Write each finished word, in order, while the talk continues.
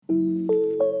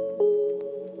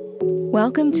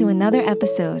Welcome to another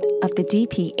episode of the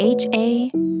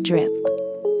DPHA Drip,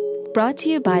 brought to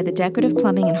you by the Decorative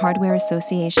Plumbing and Hardware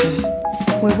Association,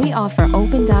 where we offer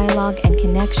open dialogue and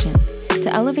connection to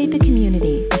elevate the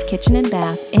community of kitchen and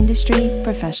bath industry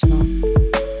professionals.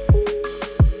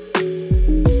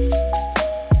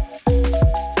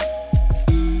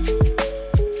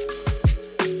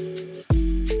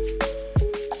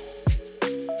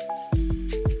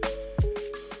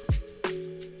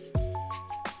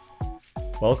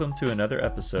 Welcome to another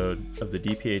episode of the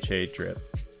DPHA Drip.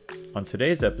 On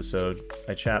today's episode,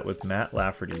 I chat with Matt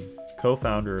Lafferty,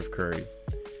 co-founder of Curri.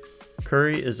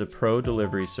 Curri is a pro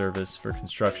delivery service for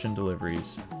construction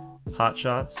deliveries,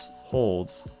 hotshots,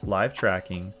 holds, live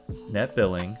tracking, net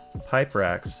billing, pipe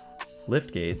racks,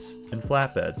 lift gates, and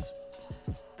flatbeds.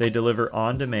 They deliver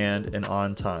on demand and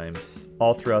on time,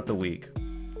 all throughout the week.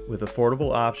 With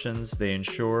affordable options, they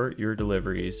ensure your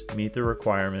deliveries meet the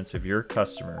requirements of your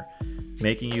customer,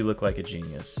 making you look like a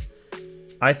genius.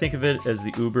 I think of it as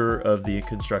the Uber of the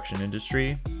construction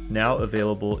industry, now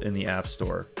available in the App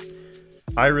Store.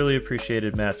 I really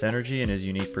appreciated Matt's energy and his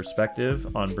unique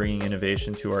perspective on bringing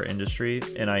innovation to our industry,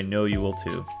 and I know you will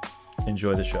too.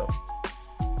 Enjoy the show.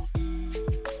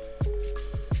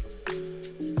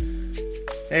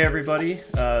 Hey everybody,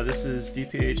 this is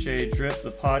DPHA Drip,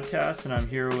 the podcast, and I'm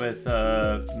here with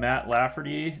Matt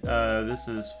Lafferty. This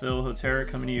is Phil Hotera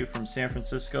coming to you from San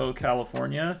Francisco,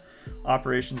 California,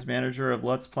 operations manager of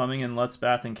Lutz Plumbing and Lutz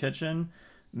Bath and Kitchen.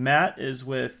 Matt is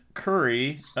with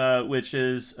Curri, which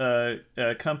is a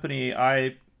company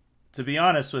to be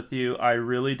honest with you, I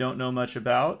really don't know much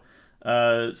about.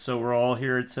 So we're all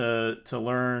here to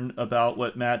learn about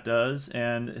what Matt does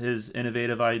and his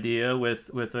innovative idea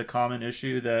with a common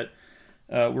issue that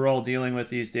we're all dealing with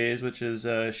these days, which is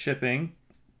shipping.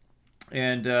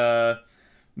 And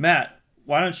Matt,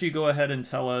 why don't you go ahead and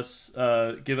tell us,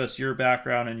 give us your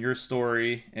background and your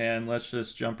story, and let's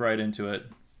just jump right into it.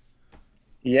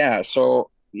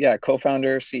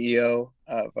 Co-founder, CEO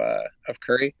of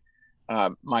Curri.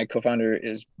 My co-founder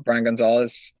is Brian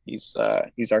Gonzalez. He's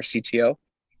our CTO.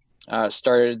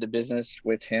 Started the business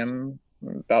with him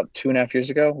about 2.5 years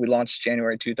ago. We launched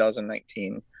January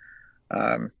 2019.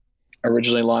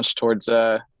 Originally launched towards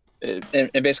and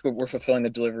basically we're fulfilling the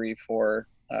delivery for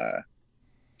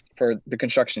the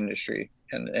construction industry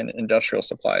and industrial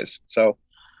supplies. So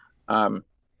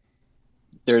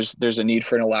there's a need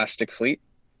for an elastic fleet,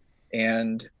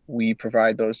 and we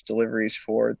provide those deliveries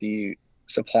for the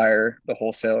supplier, the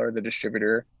wholesaler, the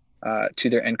distributor, to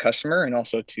their end customer, and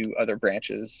also to other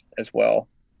branches as well,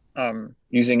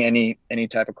 using any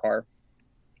type of car,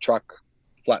 truck,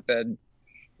 flatbed,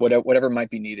 whatever might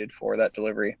be needed for that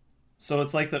delivery. So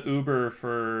it's like the Uber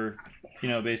for,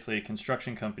 basically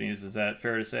construction companies. Is that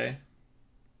fair to say?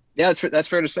 Yeah, that's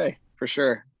fair to say, for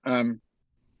sure.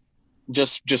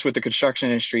 Just with the construction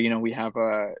industry, we have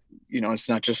it's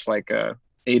not just like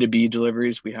A to B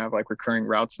deliveries. We have like recurring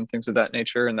routes and things of that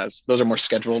nature, and those are more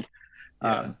scheduled.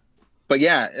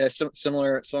 Yeah.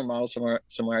 Similar model,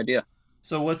 similar idea.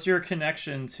 So what's your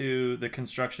connection to the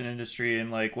construction industry,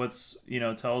 and like what's,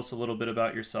 tell us a little bit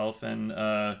about yourself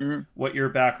and what your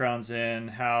background's in,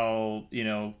 how,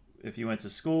 if you went to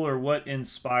school, or what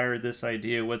inspired this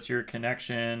idea, what's your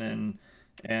connection,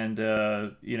 and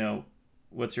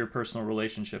what's your personal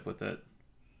relationship with it?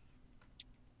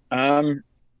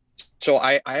 So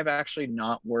I have actually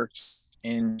not worked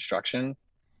in construction,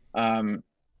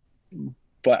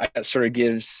 but it sort of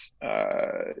gives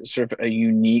sort of a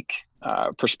unique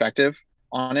perspective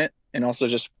on it. And also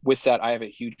just with that, I have a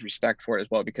huge respect for it as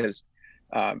well, because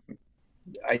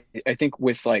I think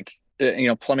with like,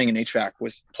 plumbing and HVAC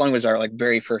plumbing was our like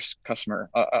very first customer,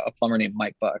 a plumber named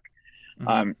Mike Buck.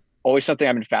 Mm-hmm. Always something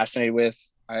I've been fascinated with.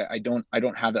 I don't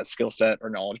have that skill set or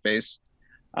knowledge base.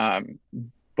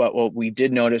 But what we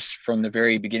did notice from the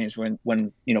very beginnings when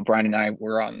Brian and I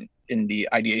were in the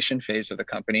ideation phase of the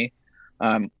company,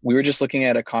 we were just looking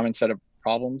at a common set of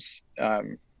problems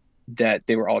that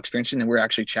they were all experiencing, and we were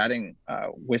actually chatting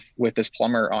with this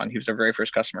plumber he was our very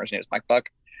first customer. His name was Mike Buck.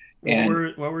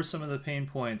 And what were some of the pain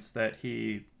points that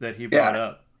he brought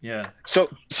up? Yeah. So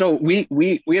we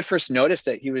had first noticed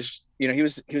that he was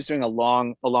doing a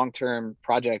long-term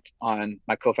project on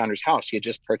my co-founder's house. He had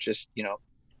just purchased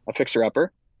a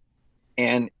fixer-upper,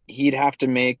 and he'd have to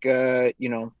make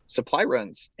supply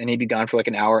runs, and he'd be gone for like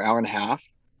an hour and a half.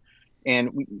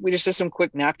 And we just did some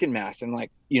quick napkin math and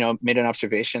made an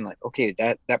observation, like, okay,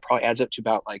 that probably adds up to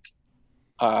about like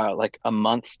a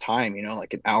month's time,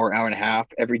 like an hour and a half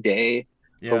every day.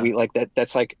 Yeah. But we like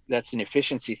that's an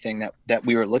efficiency thing that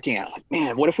we were looking at. Like,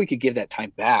 man, what if we could give that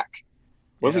time back?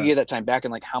 What if we give that time back,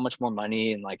 and like how much more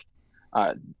money and like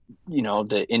uh,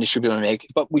 the industry would make.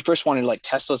 But we first wanted to like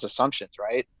test those assumptions,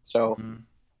 right? So,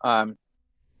 um,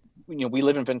 we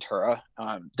live in Ventura.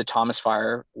 The Thomas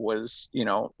fire was,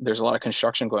 there's a lot of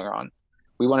construction going on.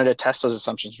 We wanted to test those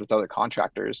assumptions with other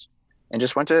contractors, and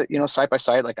just went to, site by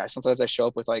site. Like sometimes I show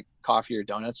up with like coffee or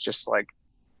donuts, just like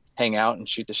hang out and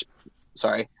shoot the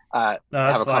sorry. No,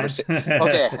 that's have a fine. conversation.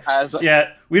 Okay.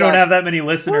 Yeah, we don't have that many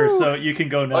listeners, Woo! so you can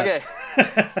go nuts.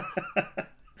 Okay.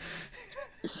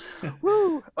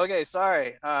 Woo. Okay.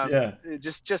 Sorry. Yeah.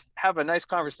 Just have a nice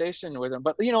conversation with them.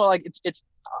 But like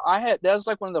that was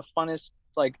like one of the funnest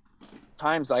like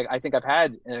times like I think I've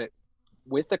had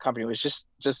with the company. It was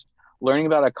just learning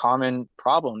about a common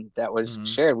problem that was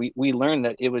shared. We learned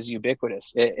that it was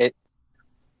ubiquitous.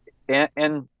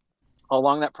 And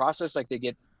along that process, like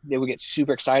they would get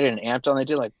super excited and amped on it.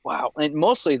 Like, wow. And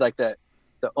mostly like the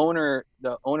owner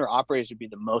operators would be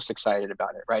the most excited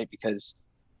about it, right? Because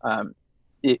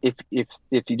if you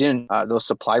didn't those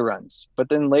supply runs, but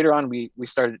then later on we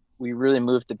really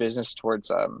moved the business towards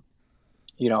all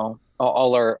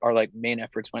our like main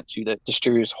efforts went to the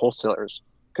distributors, wholesalers,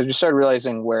 because we started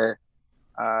realizing where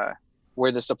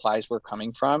the supplies were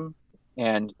coming from,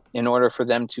 and in order for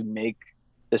them to make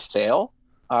the sale,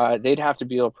 they'd have to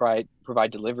be able to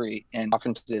provide delivery, and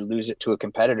often they lose it to a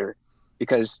competitor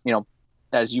because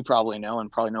as you probably know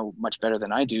and probably know much better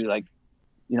than I do, like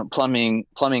plumbing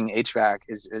HVAC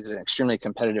is an extremely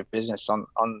competitive business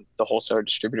on the wholesaler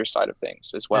distributor side of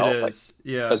things as well. It is. Like,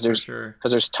 yeah, for sure.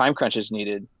 Because there's time crunches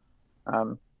needed,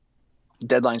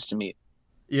 deadlines to meet.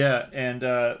 Yeah, and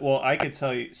well, I could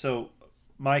tell you. So,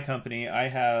 my company, I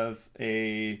have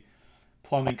a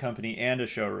plumbing company and a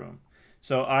showroom.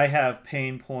 So I have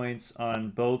pain points on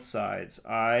both sides.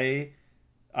 I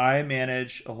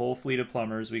manage a whole fleet of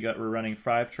plumbers. We're running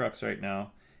 5 trucks right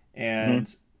now,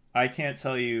 and I can't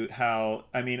tell you how.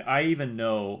 I mean, I even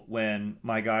know when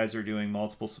my guys are doing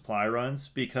multiple supply runs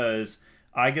because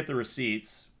I get the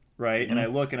receipts, right? And I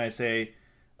look and I say,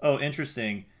 "Oh,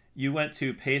 interesting. You went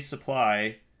to Pace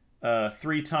Supply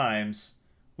 3 times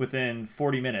within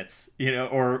 40 minutes,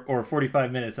 or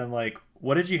 45 minutes." I'm like,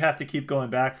 what did you have to keep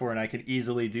going back for? And I could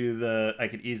easily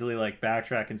like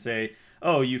backtrack and say,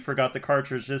 oh, you forgot the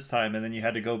cartridge this time, and then you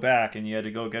had to go back and you had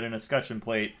to go get an escutcheon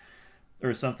plate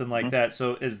or something like that.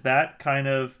 So is that kind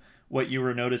of what you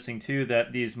were noticing too,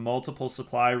 that these multiple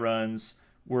supply runs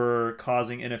were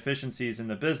causing inefficiencies in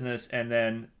the business? And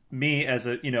then me as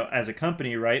a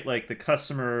company, right? Like the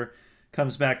customer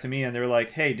comes back to me and they're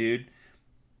like, hey dude,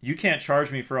 you can't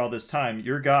charge me for all this time.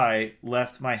 Your guy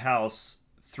left my house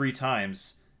 3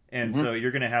 times, and so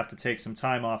you're going to have to take some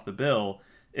time off the bill.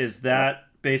 Is that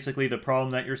basically the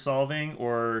problem that you're solving?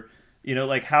 Or,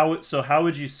 like how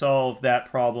would you solve that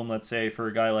problem, let's say, for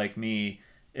a guy like me,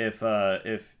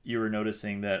 if you were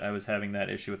noticing that I was having that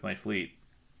issue with my fleet?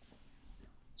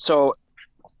 So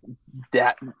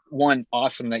that one,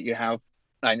 awesome that you have.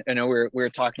 I know we were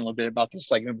talking a little bit about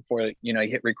this like before you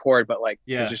hit record, but like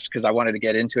just because I wanted to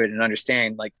get into it and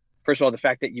understand, like, first of all, the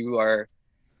fact that you are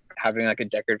having like a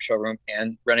decorative showroom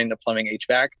and running the plumbing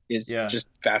HVAC is just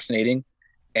fascinating,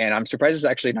 and I'm surprised it's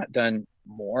actually not done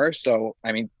more. So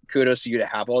I mean, kudos to you to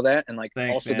have all that, and like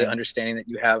thanks, also man. the understanding that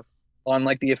you have on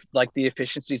like the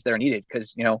efficiencies that are needed,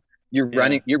 because you're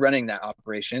running that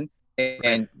operation,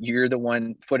 and you're the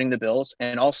one footing the bills,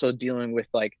 and also dealing with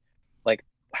like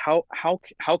how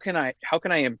can I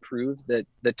improve the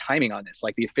timing on this,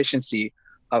 like the efficiency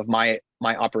of my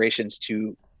operations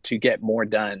to get more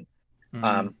done,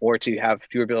 or to have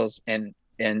fewer bills, and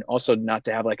also not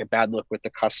to have like a bad look with the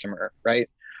customer, right?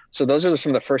 So those are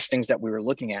some of the first things that we were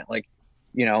looking at, like,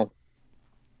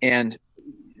 and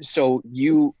so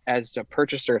you as a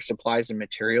purchaser of supplies and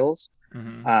materials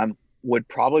would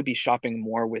probably be shopping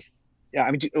more with, I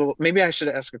mean, maybe I should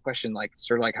ask a question, like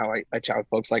sort of like how I chat with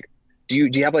folks, like, do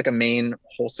you have like a main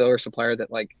wholesaler supplier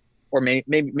that like, or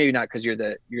maybe not because you're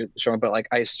the showroom, but like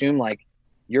I assume like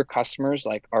your customers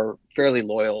like are fairly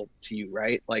loyal to you,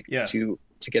 right? Like to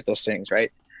get those things,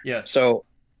 right? Yeah. So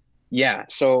you're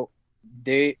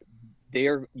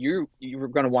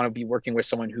going to want to be working with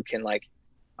someone who can like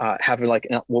have like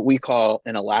what we call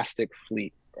an elastic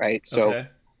fleet, right? So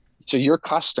your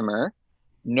customer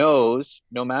knows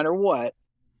no matter what,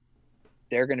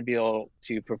 they're going to be able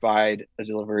to provide a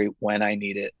delivery when I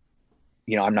need it.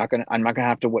 I'm not going to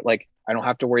have to like, I don't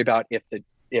have to worry about if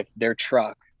their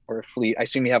truck or fleet, I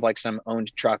assume you have like some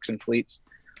owned trucks and fleets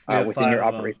within your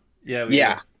operation.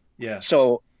 Yeah.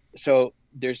 So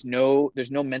there's no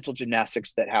mental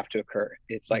gymnastics that have to occur.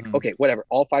 It's like, okay, whatever,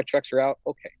 all 5 trucks are out.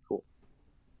 Okay, cool.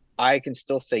 I can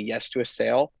still say yes to a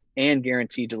sale and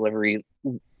guarantee delivery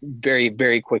very,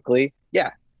 very quickly.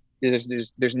 Yeah.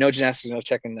 there's no gymnastics, no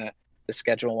checking the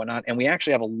schedule and whatnot. And we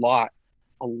actually have a lot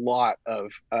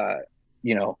of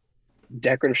you know,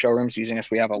 decorative showrooms using us.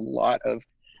 We have a lot of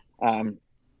um,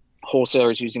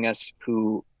 wholesalers using us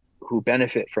who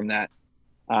benefit from that.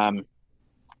 Um,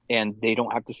 and they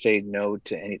don't have to say no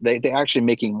to any. They're actually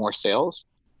making more sales,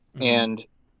 Mm-hmm. and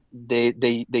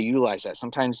they utilize that.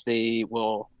 Sometimes they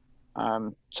will,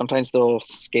 sometimes they'll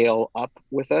scale up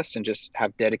with us and just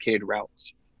have dedicated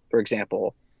routes. For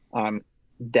example,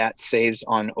 that saves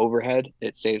on overhead,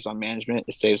 it saves on management,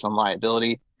 it saves on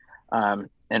liability,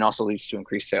 and also leads to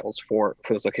increased sales for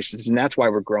those locations. And that's why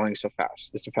we're growing so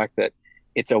fast. It's the fact that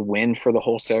it's a win for the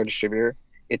wholesaler distributor.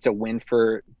 It's a win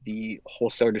for the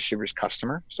wholesaler distributor's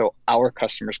customer. So our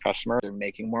customer's customer, they're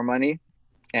making more money,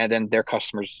 and then their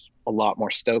customers a lot more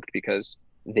stoked because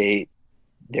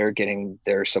they're getting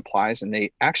their supplies, and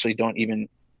they actually don't even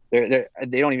they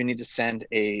don't even need to send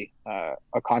a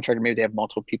contractor. Maybe they have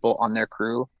multiple people on their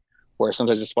crew, where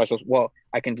sometimes the supply says, well,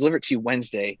 I can deliver it to you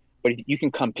Wednesday, but you can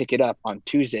come pick it up on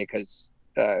Tuesday because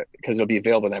it'll be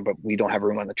available then, but we don't have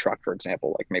room on the truck, for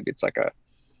example. Like maybe it's like a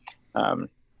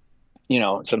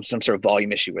some sort of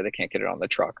volume issue where they can't get it on the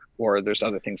truck, or there's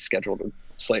other things scheduled or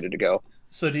slated to go.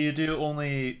 So do you do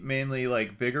only mainly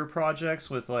like bigger projects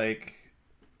with like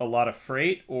a lot of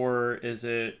freight, or is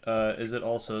it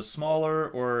also smaller,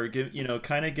 or give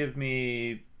kind of give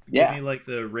Yeah. me like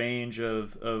the range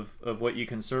of what you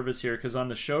can service here? Because on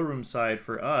the showroom side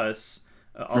for us,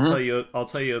 Hmm. I'll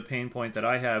tell you a pain point that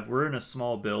I have. We're in a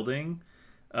small building,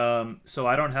 so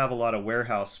I don't have a lot of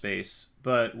warehouse space,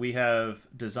 but we have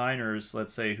designers,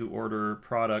 let's say, who order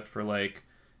product for like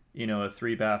a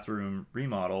 3 bathroom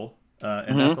remodel,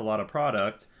 and Hmm. that's a lot of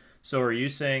product. So are you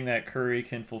saying that Curri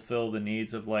can fulfill the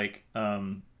needs of like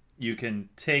you can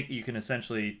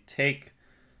essentially take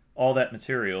all that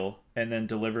material and then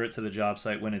deliver it to the job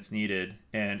site when it's needed,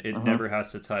 and it Hmm. never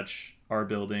has to touch our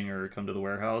building or come to the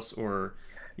warehouse? Or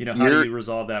how do You're you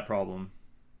resolve that problem?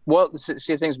 well.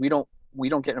 See, things we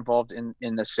don't get involved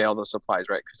in the sale of those supplies,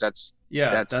 right? Because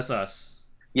Yeah, that's that's us.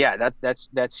 yeah,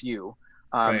 that's you.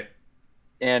 Um, Right.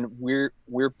 and we're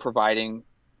providing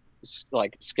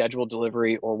like scheduled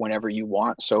delivery or whenever you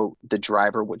want. So the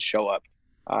driver would show up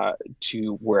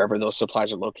to wherever those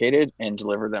supplies are located and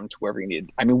deliver them to wherever you need.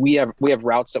 I mean, we have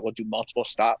routes that will do multiple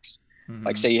stops.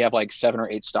 Like Mm-hmm. say you have like 7 or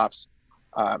 8 stops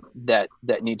that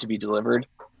need to be delivered,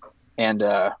 and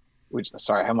which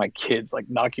sorry, I have my kids like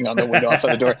knocking on the window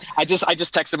outside the door. I just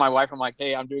texted my wife. I'm like,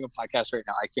 hey, I'm doing a podcast right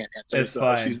now. I can't answer. It's So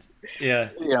fine. she's Yeah.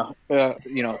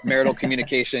 marital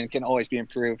communication can always be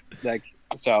improved. Like,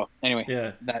 so anyway,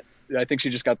 Yeah. that I think she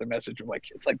just got the message from like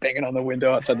it's like banging on the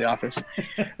window outside the office.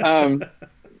 Um,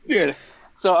 Dude.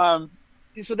 So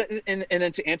so that and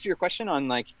then to answer your question on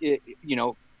like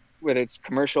whether it's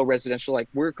commercial, residential, like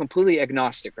we're completely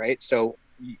agnostic, right? So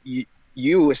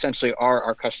you essentially are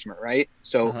our customer, right?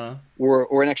 So Uh-huh.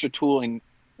 we're an extra tool in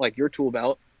like your tool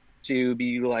belt to be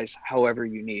utilized however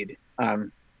you need.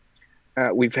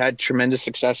 We've had tremendous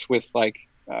success with like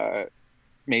uh,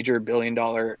 major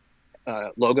billion-dollar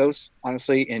logos,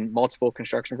 honestly, in multiple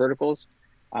construction verticals,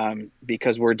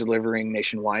 because we're delivering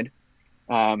nationwide.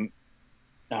 Um,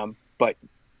 but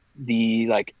the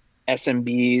like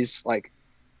SMBs, like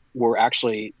were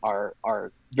actually our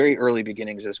very early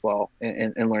beginnings as well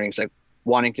in learnings, like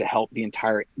wanting to help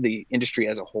the industry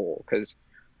as a whole, because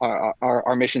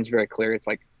our mission is very clear. It's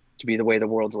like to be the way the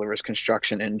world delivers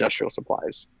construction and industrial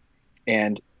supplies.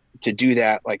 And to do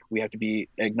that, like we have to be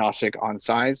agnostic on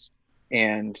size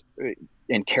and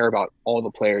and care about all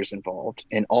the players involved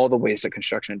and all the ways that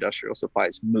construction industrial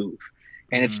supplies move.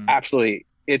 And Mm-hmm.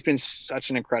 it's been such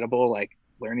an incredible like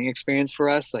learning experience for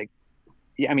us. Like,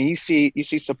 yeah, I mean, you see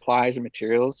supplies and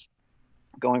materials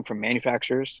going from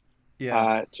manufacturers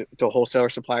Yeah. to wholesaler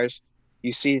suppliers.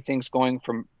 You see things going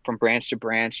from branch to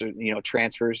branch, or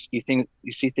transfers. You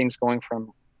see things going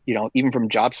from even from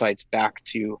job sites back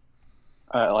to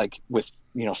like with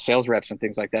sales reps and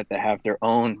things like that have their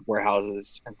own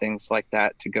warehouses and things like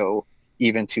that to go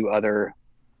even to other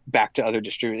back to other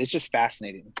distributors. It's just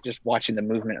fascinating just watching the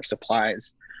movement of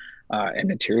supplies and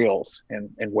materials and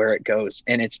where it goes.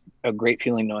 And it's a great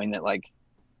feeling knowing that like,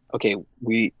 okay,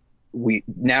 we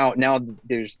now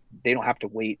they don't have to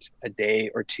wait a day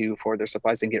or two for their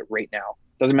supplies. They can get it right now.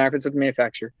 Doesn't matter if it's at the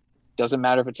manufacturer, doesn't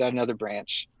matter if it's at another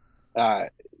branch. Uh,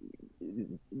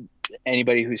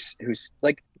 Anybody who's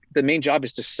like, the main job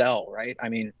is to sell, right? I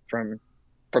mean, from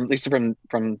at least from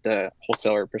the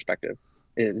wholesaler perspective,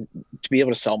 to be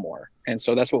able to sell more. And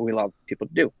so that's what we allow people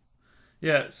to do.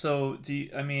 Yeah. So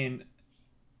I mean,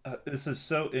 this is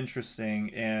so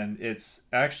interesting, and it's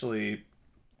actually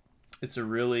it's a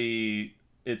really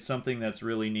it's something that's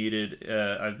really needed.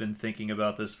 I've been thinking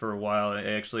about this for a while. I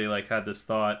actually like had this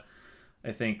thought,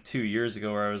 I think 2 years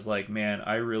ago, where I was like, man,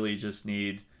 I really just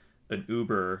need an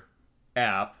Uber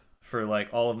app for like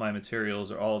all of my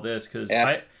materials or all of this, because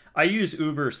Yeah. I use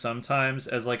Uber sometimes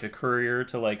as like a courier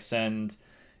to like send,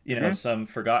 Mhm. some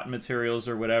forgotten materials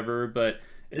or whatever, but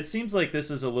it seems like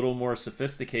this is a little more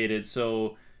sophisticated.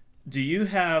 So do you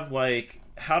have like,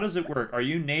 how does it work? Are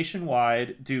you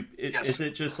nationwide? Is Yes.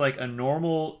 it just like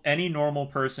any normal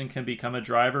person can become a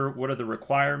driver? What are the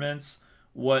requirements?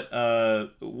 What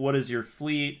is your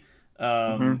fleet?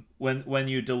 Hmm. When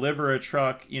you deliver a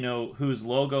truck, whose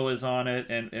logo is on it,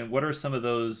 and what are some of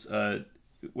those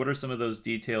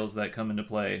details that come into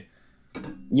play?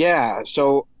 Yeah.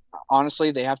 So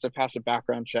honestly, they have to pass a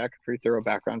background check, pretty thorough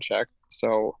background check.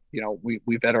 So, we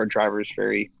vet our drivers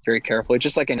very, very carefully,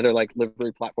 just like any other like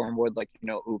livery platform would, like,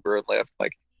 Uber, Lyft,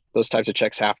 like those types of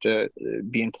checks have to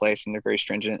be in place, and they're very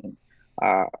stringent. And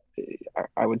uh,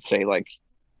 I would say like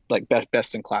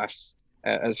best in class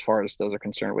as far as those are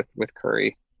concerned with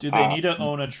Curry. Do they Uh, need to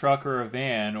own a truck or a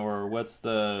van, or what's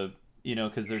the,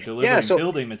 because they're yeah. delivering So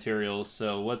building materials,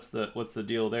 so what's the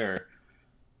deal there?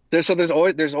 there's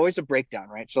always a breakdown,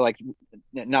 right? So like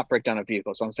not breakdown of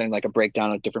vehicles. So I'm saying like a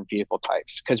breakdown of different vehicle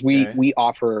types, because we Okay. we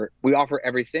offer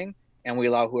everything, and we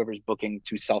allow whoever's booking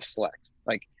to self-select.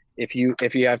 Like if you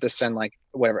have to send like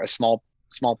whatever, a small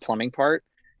plumbing part,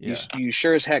 you Yeah. you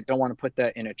sure as heck don't want to put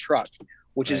that in a truck,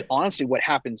 which is Right. honestly what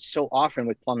happens so often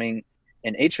with plumbing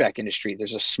and HVAC industry.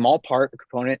 There's a small part, a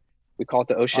component, we call it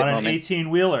the oh shit On an moments, 18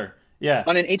 wheeler. Yeah.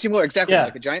 on an 18 wheeler, exactly, Yeah.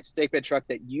 like a giant stake bed truck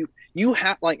that you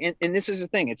have, like, and this is the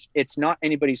thing, it's not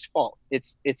anybody's fault.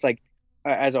 It's like,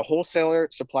 as a wholesaler,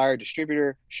 supplier,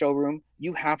 distributor, showroom,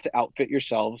 you have to outfit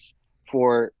yourselves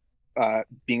for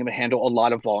being able to handle a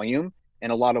lot of volume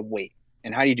and a lot of weight.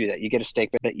 And how do you do that? You get a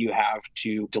stake bed that you have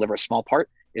to deliver a small part,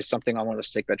 is something on one of the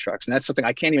stake bed trucks, and that's something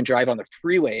I can't even drive on the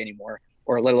freeway anymore,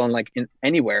 or let alone like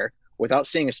anywhere, without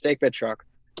seeing a stake bed truck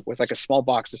with like a small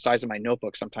box the size of my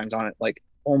notebook sometimes on it. Like,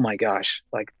 oh my gosh,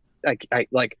 I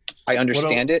What a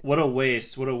understand it, what a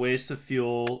waste. What a waste of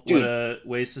fuel. What dude. a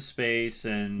waste of space.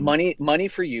 And Money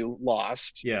for you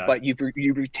lost, yeah. but you've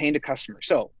retained a customer.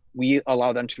 So we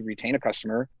allow them to retain a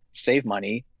customer, save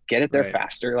money, get it there Right.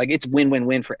 faster. Like, it's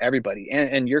win-win-win for everybody,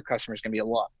 and your customer's gonna be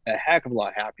a heck of a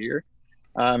lot happier.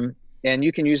 Um, and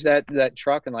you can use that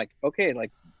truck, and like, okay,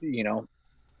 like, you know,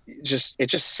 it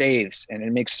just saves, and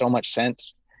it makes so much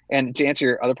sense. And to answer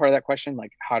your other part of that question,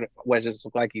 like, what does this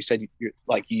look like? You said you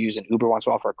use an Uber once in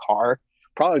a while for a car,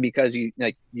 probably because you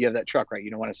have that truck, right?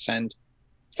 You don't want to send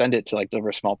it to like deliver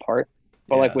a small part.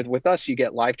 But like Yeah. with us, you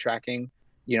get live tracking,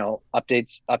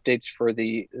 updates for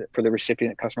the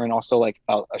recipient customer, and also like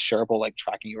a shareable like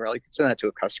tracking URL. You can send that to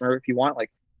a customer if you want.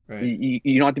 Like, Right.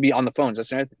 you don't have to be on the phones.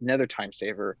 That's another time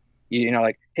saver.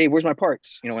 Like, hey, where's my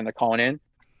parts? When they're calling in,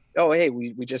 oh, hey,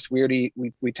 we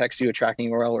text you a tracking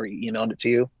URL, or emailed it to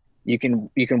you. You can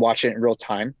watch it in real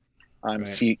time, Right.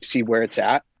 see where it's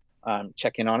at,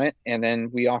 check in on it, and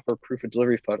then we offer proof of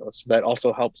delivery photos. So that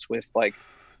also helps with like,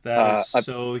 That is a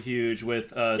so huge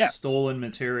with yeah, stolen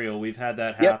material. We've had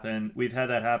that yep, happen. We've had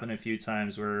that happen a few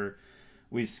times where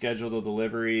we scheduled a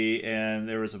delivery and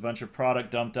there was a bunch of product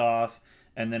dumped off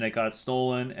and then it got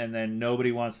stolen and then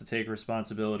nobody wants to take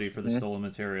responsibility for the mhm, stolen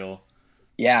material.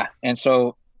 yeah. And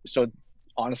so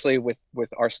honestly, with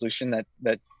our solution,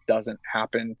 that doesn't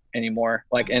happen anymore.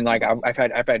 Like, and like I've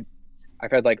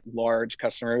had like large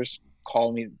customers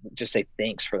call me, just say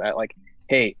thanks for that. Like,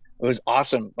 hey, it was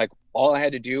awesome. Like, all I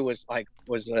had to do was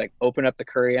open up the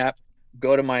Curri app,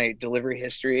 go to my delivery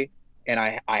history, and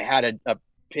I had a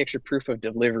picture proof of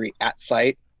delivery at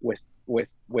site with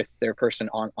their person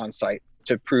on site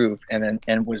to prove, and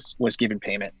was given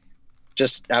payment.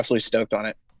 Just absolutely stoked on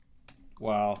it.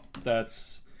 Wow.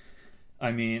 That's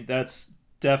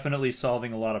definitely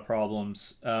solving a lot of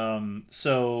problems.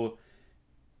 So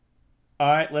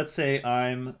let's say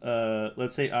I'm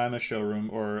a showroom,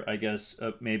 or I guess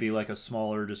maybe like a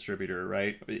smaller distributor,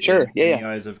 right? Sure. In Yeah. the Yeah.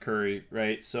 eyes of Curry,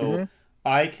 right? Hmm. So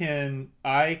I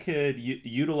could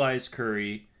utilize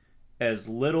Curry as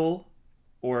little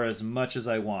or as much as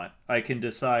I want. I can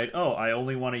decide, oh, I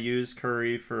only want to use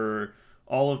Curry for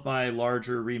all of my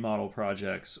larger remodel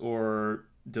projects, or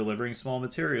delivering small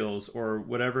materials, or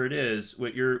whatever it is.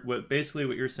 What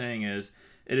you're saying is,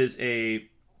 it is a,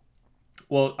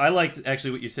 well, I liked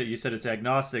actually what you said. You said it's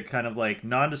agnostic, kind of like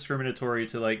non-discriminatory,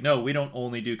 to like, no, we don't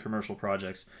only do commercial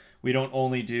projects. We don't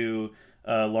only do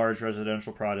large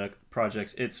residential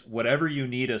projects. It's whatever you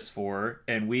need us for,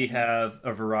 and we Hmm. have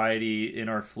a variety in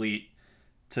our fleet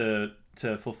to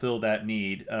to fulfill that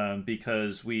need,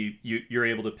 because you're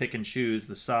able to pick and choose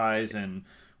the size and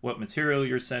what material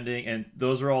you're sending, and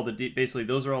those are all basically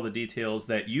those are all the details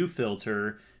that you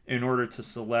filter in order to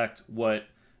select what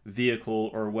vehicle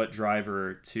or what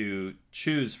driver to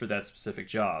choose for that specific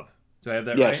job. Do I have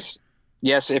that right? Yes.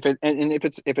 Yes. And if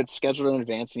it's scheduled in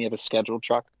advance and you have a scheduled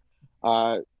truck,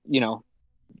 uh, you know,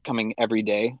 coming every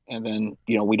day, and then,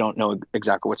 we don't know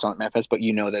exactly what's on the manifest, but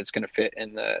you know that it's going to fit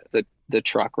in the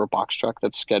truck or box truck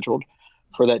that's scheduled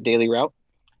for that daily route.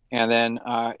 And then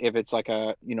if it's like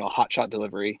a, hot shot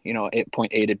delivery, at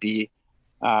point A to B,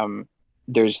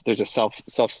 there's a self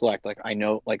select, like, I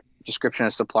know, like, description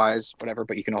of supplies, whatever,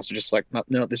 but you can also just select, no,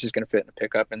 no, this is going to fit in the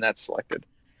pickup, and that's selected.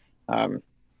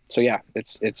 So yeah,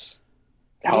 it's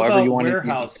What however you about want to use it.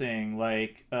 warehousing?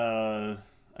 Like,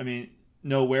 I mean,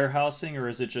 no warehousing, or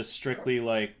is it just strictly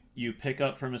like you pick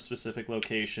up from a specific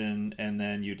location and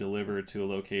then you deliver to a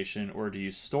location, or do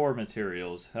you store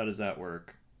materials? How does that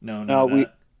work? No, none No, of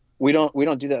that. we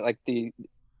don't do that. Like,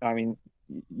 I mean,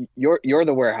 you're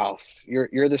the warehouse, you're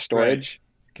the Right. storage,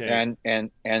 Okay.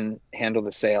 and handle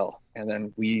the sale, and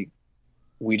then we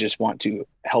just want to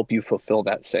help you fulfill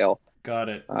that sale. Got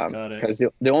it. Got it. Because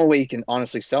the only way you can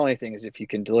honestly sell anything is if you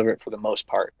can deliver it for the most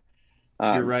part. You're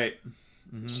Um, right.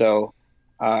 Hmm. so,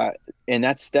 uh, and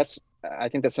that's I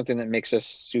think that's something that makes us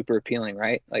super appealing,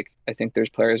 right? Like, I think there's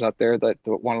players out there that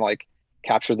want to, like,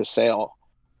 capture the sale,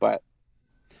 but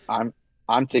I'm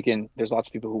I'm thinking there's lots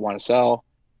of people who want to sell.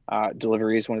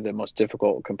 Delivery is one of the most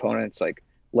difficult components. Like,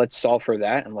 let's solve for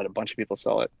that and let a bunch of people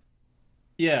sell it.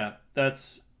 Yeah,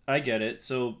 I get it.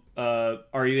 So,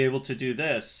 are you able to do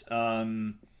this?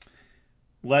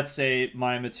 Let's say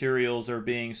my materials are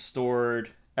being stored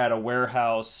at a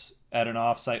warehouse at an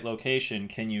offsite location.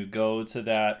 Can you go to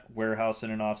that warehouse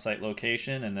in an offsite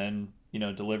location and then,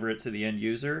 deliver it to the end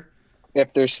user?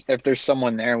 If there's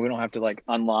someone there, we don't have to, like,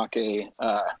 unlock a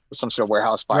some sort of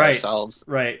warehouse by Right. ourselves.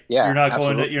 Right. Yeah,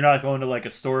 absolutely. You're not going to like a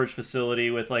storage facility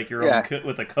with like your own Yeah,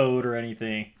 with a code or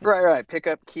anything. right. Pick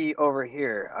up key over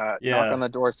here. Knock on Yeah. the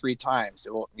door 3 times.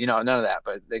 It will, none of that.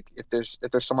 But, like, if there's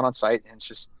someone on site, and it's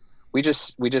just, we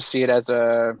just see it as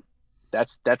a,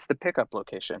 that's the pickup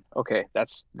location. Okay,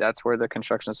 that's where the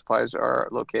construction supplies are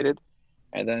located,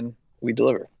 and then we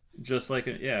deliver. Just like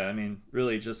yeah, I mean,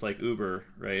 really just like Uber,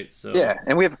 right? Yeah, So,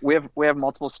 and we have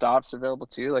multiple stops available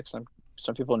too. Like,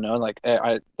 some people know, like,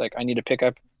 I need to pick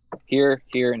up here,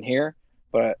 here, and here,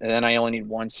 but then I only need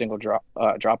one single drop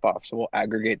off. So we'll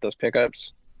aggregate those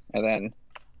pickups, and then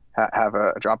have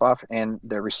a drop off, and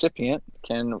the recipient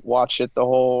can watch it the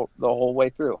whole way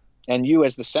through. And you,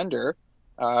 as the sender,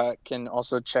 can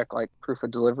also check, like, proof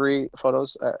of delivery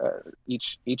photos,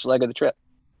 each leg of the trip,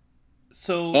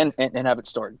 so and have it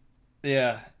stored.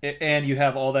 yeah, and you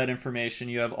have all that information.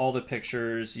 You have all the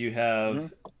pictures. Hmm. You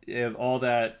have all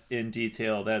that in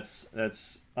detail. That's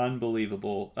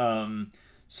unbelievable.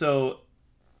 So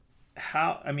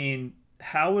I mean,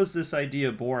 how was this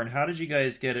idea born? How did you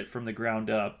guys get it from the ground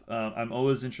up? I'm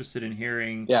always interested in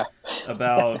hearing Yeah.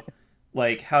 about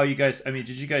like how you guys. I mean,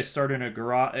 did you guys start in a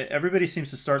garage? Everybody seems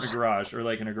to start in a garage, or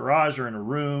like in a garage, or in a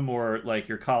room, or like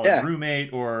your college Yeah.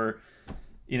 roommate, or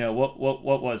what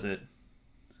was it?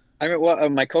 I mean, well,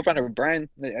 my co-founder Brian,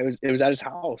 it was at his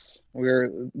house. We were,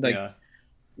 like, Yeah.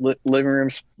 living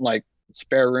rooms, like,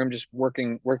 spare room, just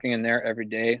working in there every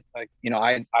day. Like,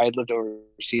 I had lived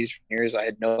overseas for years. I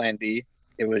had no plan B.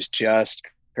 It was just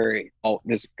Curry. Oh,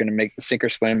 just gonna make the sink or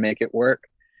swim, make it work.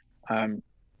 Um,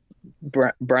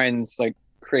 Brian's, like,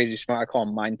 crazy smart. I call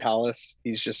him Mind Palace.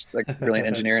 He's just, like, brilliant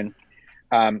engineer,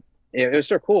 and it was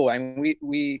so cool. I mean,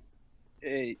 we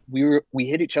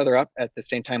hit each other up at the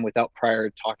same time without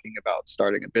prior talking about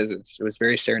starting a business. It was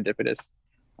very serendipitous.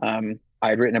 I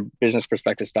had written a business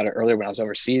prospectus about it earlier when I was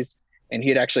overseas, and he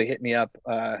had actually hit me up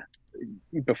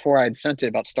before I had sent it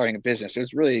about starting a business. It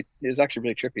was actually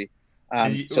really trippy.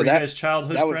 And So were you that guys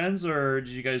childhood that was friends, or did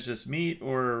you guys just meet,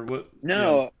 or what?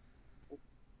 no,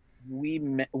 we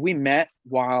met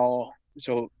while,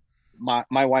 so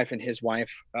my wife and his wife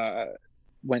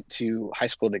went to high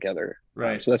school together.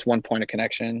 Right. So that's one point of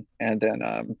connection. And then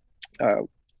uh,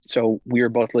 so we were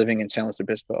both living in San Luis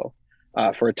Obispo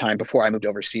for a time before I moved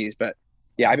overseas. But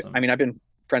yeah, I Awesome. mean, I've been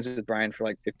friends with Brian for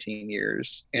like 15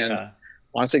 years, and Yeah.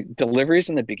 honestly, deliveries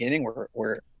in the beginning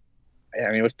were I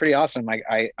mean, it was pretty awesome.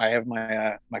 I have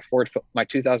my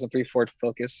 2003 Ford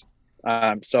Focus.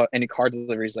 So any car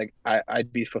deliveries, like,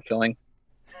 I'd be fulfilling.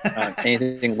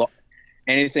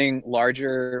 Anything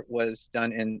larger was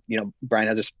done in, Brian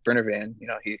has a Sprinter van.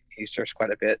 He serves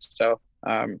quite a bit. So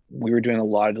we were doing a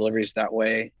lot of deliveries that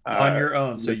way. On your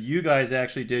own. So you guys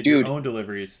actually did your Dude, own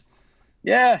deliveries.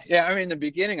 Yeah. I mean, in the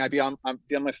beginning, I'd be on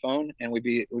my phone, and we'd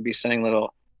be sending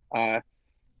little uh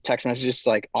text messages to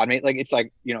like automate. Like it's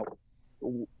like,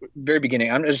 very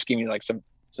beginning. I'm just giving you like some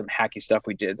hacky stuff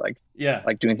we did, Yeah.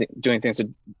 like doing things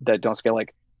that don't scale.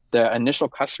 Like the initial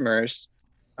customers,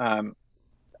 um,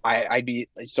 I'd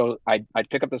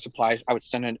pick up the supplies. I would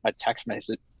send a text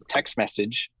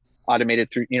message automated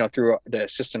through the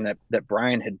system that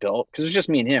Brian had built, because it was just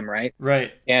me and him, right?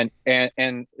 Right. And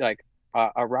like,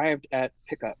 arrived at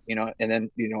pickup, and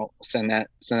then send that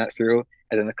through,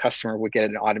 and then the customer would get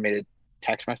an automated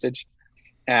text message,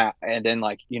 and then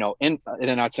like, and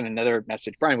then I'd send another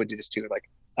message. Brian would do this too, like,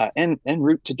 en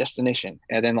route to destination,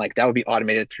 and then like that would be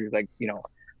automated through, like,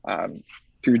 um,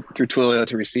 through Twilio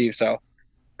to receive. So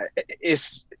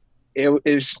it's it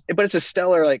is, but it's a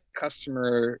stellar, like,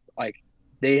 customer, like,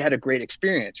 they had a great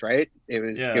experience, right?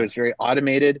 It Yeah. was very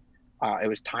automated, it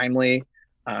was timely,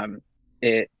 um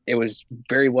it was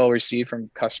very well received from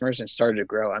customers, and started to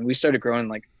grow, and we started growing.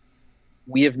 Like,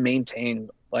 we have maintained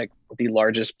like the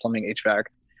largest plumbing HVAC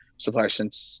supplier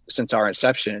since our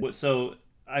inception. So,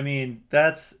 I mean,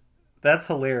 that's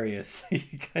hilarious. You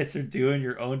guys are doing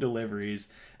your own deliveries,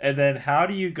 and then how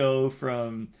do you go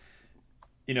from,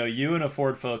 you in a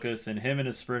Ford Focus and him in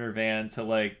a Sprinter van to,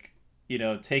 like,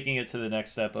 taking it to the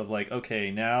next step of, like,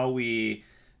 okay, now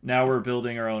we're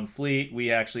building our own fleet. We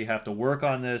actually have to work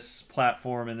on this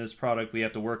platform and this product. We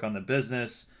have to work on the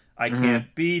business. I Hmm.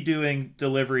 can't be doing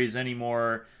deliveries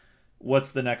anymore.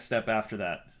 What's the next step after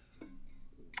that?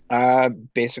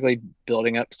 Basically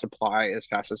building up supply as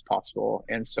fast as possible.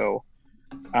 And so,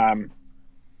 um,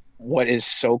 what is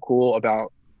so cool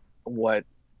about what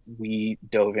we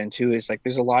dove into is, like,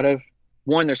 there's a lot of,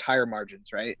 one, there's higher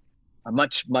margins, right? A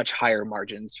much higher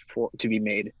margins for to be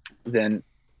made than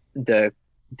the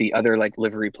the other, like,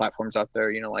 livery platforms out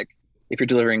there. Like, if you're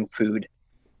delivering food,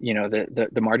 the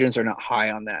margins are not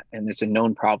high on that, and it's a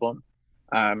known problem.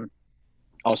 Um,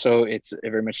 Also, it's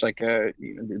very much like a,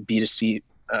 B2C,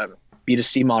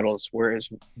 B2C models, whereas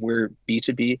we're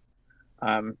B2B.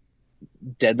 Um,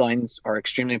 Deadlines are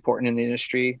extremely important in the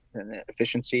industry, and the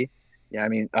efficiency. Yeah, I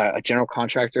mean, a general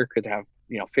contractor could have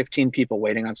 15 people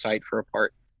waiting on site for a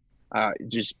part,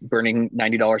 just burning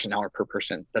 $90 an hour per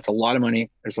person. That's a lot of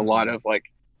money. There's a lot Mm-hmm. of, like,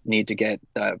 need to get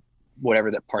whatever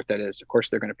that part that is. Of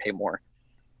course, they're going to pay more,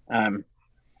 um,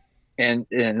 and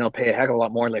they'll pay a heck of a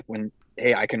lot more. Like, when,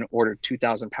 hey, I can order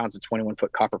 2,000 pounds of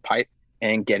 21-foot copper pipe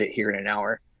and get it here in an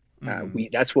hour. Mm-hmm. We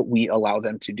That's what we allow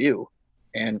them to do,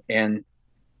 and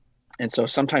so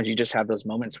sometimes you just have those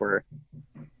moments where,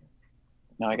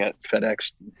 now I got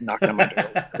FedEx knocking on my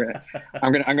door.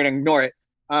 I'm gonna ignore it.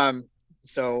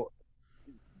 So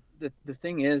the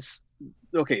thing is,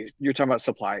 okay, you're talking about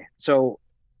supply. So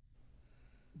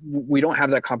we don't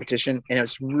have that competition, and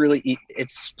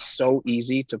it's so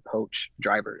easy to poach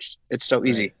drivers. It's so Right.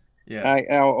 easy. Yeah.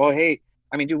 Hey,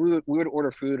 I mean, dude, we would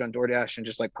order food on DoorDash and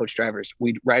just, like, poach drivers.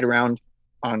 We'd ride around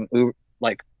on Uber,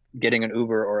 like, getting an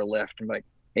Uber or a Lyft, and be like,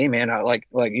 hey man,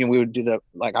 we would do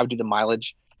I would do the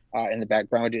mileage, in the back.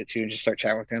 Brian would do it too, and just start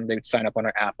chatting with them. They would sign up on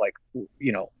our app, like, at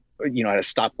a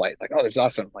stoplight, like, oh, this is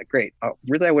awesome, like, great.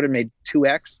 Really, I would have made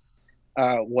 2x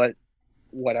what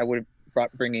I would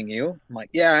have bringing you. I'm like,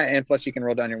 yeah, and plus you can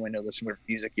roll down your window, listen to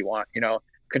music you want.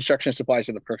 Construction supplies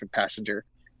are the perfect passenger.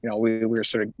 We were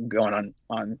sort of going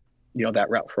on that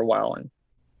route for a while,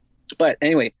 but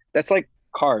anyway, that's like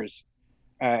cars.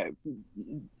 Uh,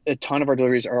 a ton of our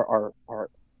deliveries are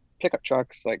pickup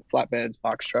trucks, like flatbeds,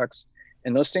 box trucks,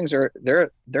 and those things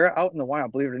they're out in the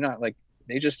wild. Believe it or not, like,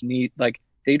 they just need, like,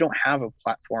 they don't have a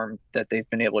platform that they've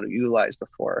been able to utilize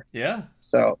before. Yeah.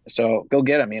 So go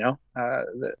get them.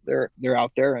 They're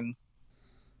out there, and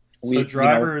So we,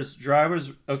 drivers.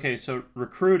 Okay, so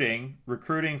recruiting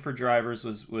for drivers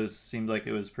was seemed like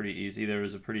it was pretty easy. There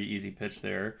was a pretty easy pitch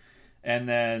there, and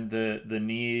then the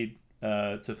need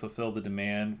to fulfill the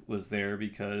demand was there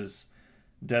because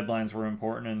deadlines were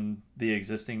important and the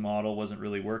existing model wasn't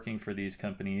really working for these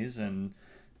companies, and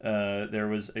there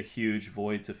was a huge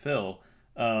void to fill.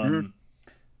 Mhm. Um,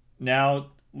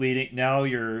 now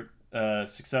you're a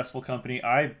successful company.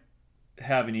 I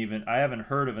haven't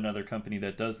heard of another company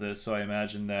that does this, so I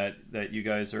imagine that you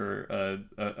guys are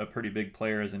a pretty big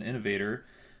player as an innovator.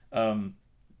 Um,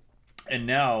 and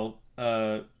now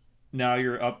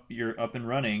you're up and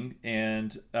running.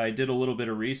 And I did a little bit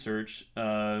of research,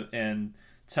 and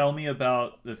tell me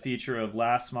about the feature of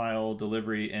last mile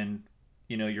delivery and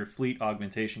your fleet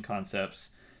augmentation concepts.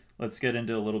 Let's get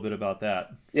into a little bit about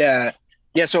that. Yeah,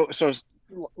 yeah. So,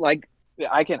 like,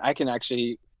 I can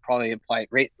actually probably apply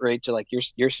it right to, like,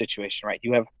 your situation, right?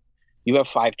 You have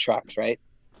 5 trucks, right?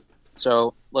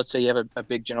 So let's say you have a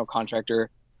big general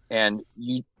contractor, and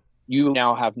you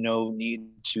now have no need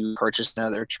to purchase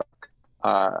another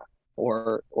truck,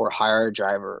 or hire a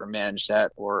driver or manage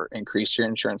that or increase your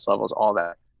insurance levels, all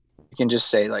that. You can just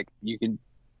say, like, you can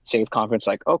say with confidence,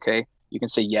 like, okay, you can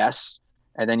say yes,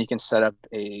 and then you can set up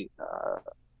a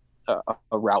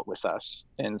route with us.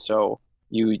 And so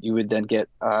you would then get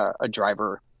a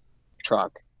driver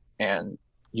truck, and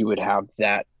you would have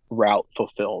that route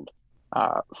fulfilled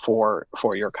for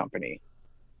your company.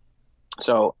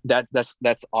 So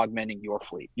that's augmenting your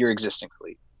fleet, your existing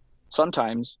fleet.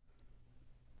 Sometimes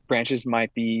branches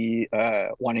might be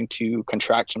wanting to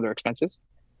contract some of their expenses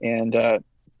and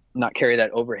not carry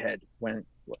that overhead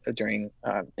during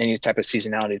any type of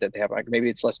seasonality that they have. Like maybe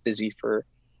it's less busy for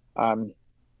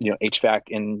HVAC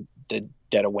in the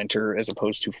dead of winter as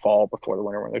opposed to fall before the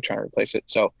winter when they're trying to replace it.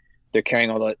 So they're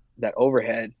carrying all that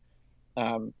overhead,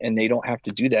 and they don't have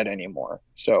to do that anymore.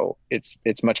 So it's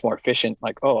much more efficient.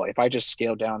 Like, oh, if I just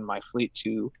scale down my fleet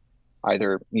to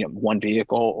either one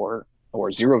vehicle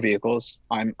or zero vehicles,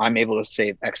 I'm able to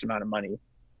save X amount of money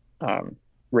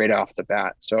right off the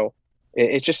bat. So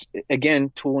it's just,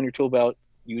 again, tool in your tool belt.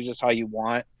 Use this how you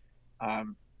want.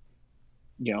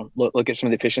 Look at some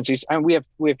of the efficiencies. And we have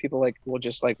people like, we'll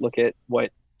just like look at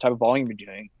what type of volume you're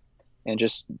doing, and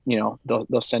just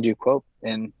they'll send you a quote,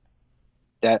 and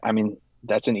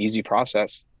that's an easy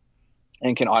process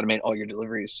and can automate all your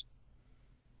deliveries.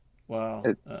 Wow.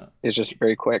 It's just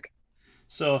very quick.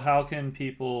 So how can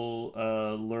people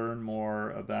learn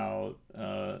more about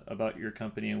your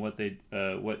company and what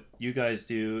you guys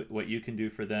do, what you can do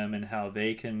for them, and how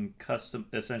they can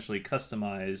essentially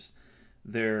customize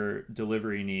their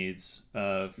delivery needs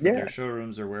for their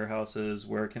showrooms or warehouses?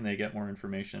 Where can they get more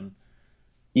information?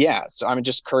 Yeah, so I'm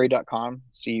just curri.com,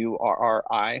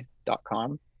 curri.com.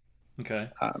 Okay.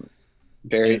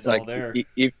 It's all there.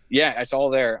 It's all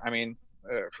there. I mean,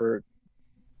 for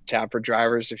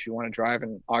drivers, if you want to drive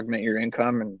and augment your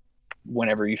income, and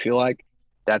whenever you feel like,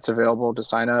 that's available to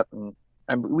sign up. And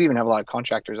we even have a lot of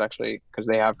contractors, actually, because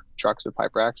they have trucks with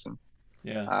pipe racks, and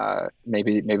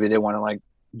maybe they want to like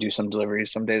do some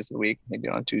deliveries some days of the week, maybe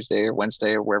on Tuesday or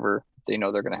Wednesday or wherever they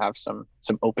know they're going to have some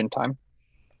open time.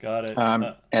 Got it.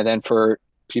 And then for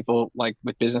people like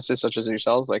with businesses such as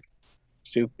yourselves, like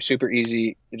super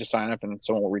easy to just sign up and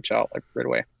someone will reach out like right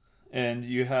away. And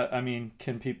you have an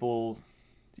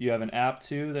app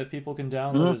too that people can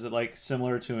download? Mm-hmm. Is it like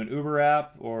similar to an Uber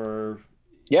app, or?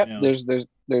 Yep.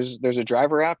 There's a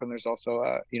driver app, and there's also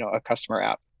a customer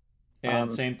app. And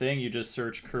same thing, you just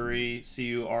search Curri,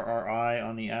 Curri,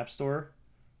 on the App Store.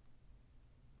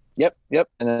 Yep.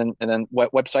 And then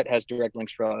what website has direct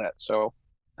links for all that. So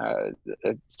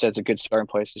it's a good starting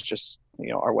place. It's just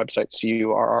our website,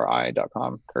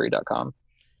 curri.com, curri.com.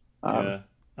 Yeah,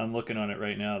 I'm looking on it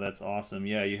right now. That's awesome.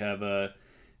 Yeah, you have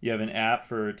an app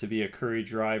to be a Curri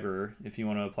driver if you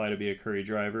want to apply to be a Curri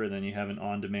driver, and then you have an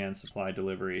on-demand supply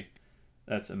delivery.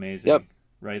 That's amazing. Yep.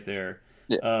 Right there.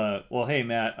 Yeah. Well, hey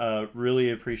Matt,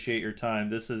 really appreciate your time.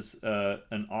 This is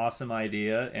an awesome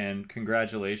idea, and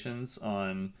congratulations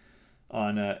on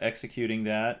executing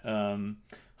that.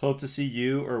 Hope to see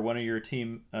you or one of your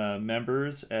team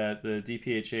members at the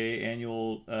DPHA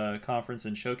annual conference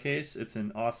and showcase. It's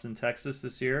in Austin, Texas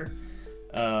this year.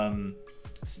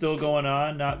 Still going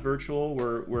on, not virtual.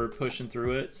 We're pushing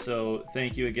through it. So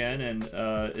thank you again. And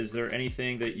is there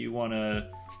anything that you want to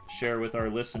share with our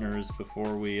listeners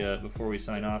before we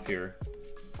sign off here?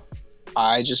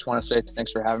 I just want to say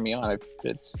thanks for having me on.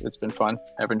 It's been fun.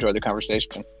 I've enjoyed the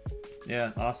conversation.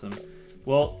 Yeah, awesome.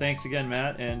 Well, thanks again,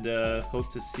 Matt, and hope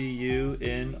to see you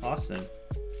in Austin.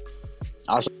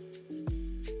 Awesome.